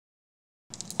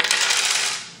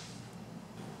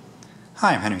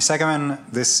Hi, I'm Henry Segerman.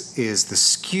 This is the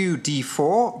Skew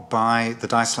D4 by the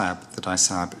Dice Lab. The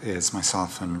Dice Lab is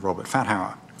myself and Robert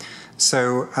Fathauer.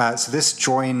 So this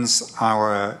joins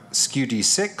our Skew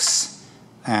D6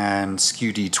 and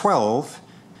Skew D12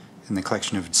 in the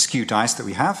collection of Skew dice that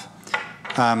we have.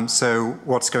 So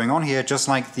what's going on here, just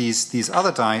like these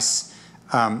other dice,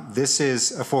 this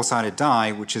is a four-sided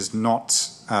die, which is not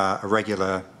a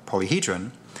regular polyhedron,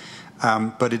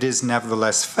 but it is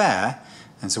nevertheless fair.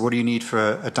 And so what do you need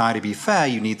for a die to be fair?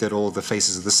 You need that all the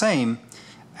faces are the same,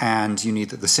 and you need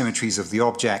that the symmetries of the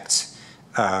object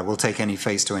will take any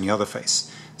face to any other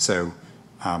face. So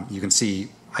you can see,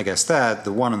 I guess there,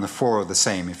 the 1 and the 4 are the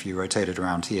same. If you rotate it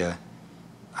around here,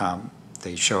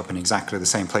 they show up in exactly the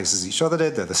same place as each other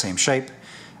did. They're the same shape.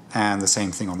 And the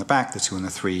same thing on the back. The 2 and the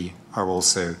 3 are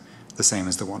also the same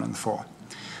as the 1 and the 4.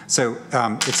 So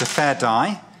it's a fair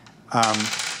die.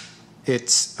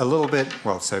 It's a little bit,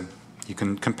 well, so you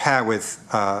can compare with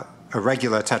a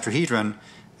regular tetrahedron.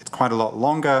 It's quite a lot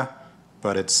longer,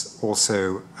 but it's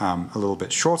also a little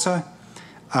bit shorter.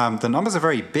 The numbers are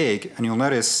very big, and you'll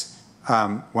notice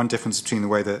one difference between the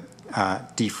way that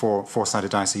D4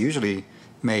 four-sided dice are usually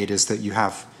made is that you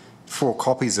have 4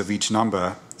 copies of each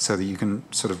number, so that you can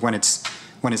sort of, when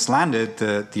it's landed,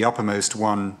 the uppermost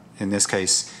one in this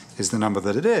case is the number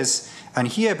that it is. And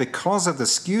here, because of the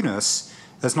skewness,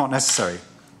 that's not necessary.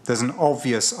 There's an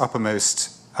obvious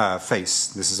uppermost face.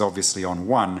 This is obviously on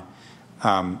 1.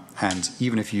 And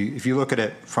even if you look at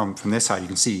it from this side, you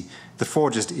can see the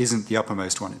 4 just isn't the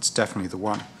uppermost one. It's definitely the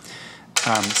 1.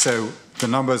 So the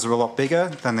numbers are a lot bigger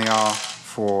than they are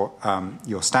for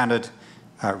your standard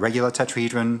regular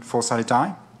tetrahedron four-sided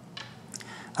die.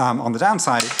 On the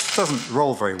downside, it doesn't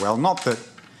roll very well. Not that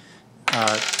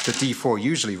the D4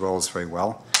 usually rolls very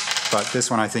well, but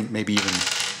this one I think maybe even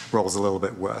rolls a little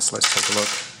bit worse. Let's take a look.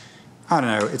 I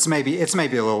don't know. It's maybe a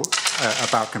little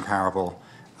about comparable.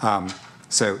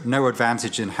 So no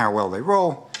advantage in how well they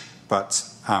roll, but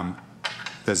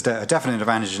there's a definite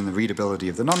advantage in the readability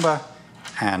of the number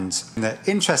and the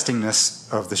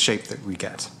interestingness of the shape that we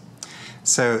get.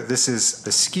 So this is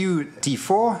the Skew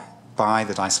D4 by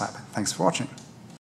the Dice Lab. Thanks for watching.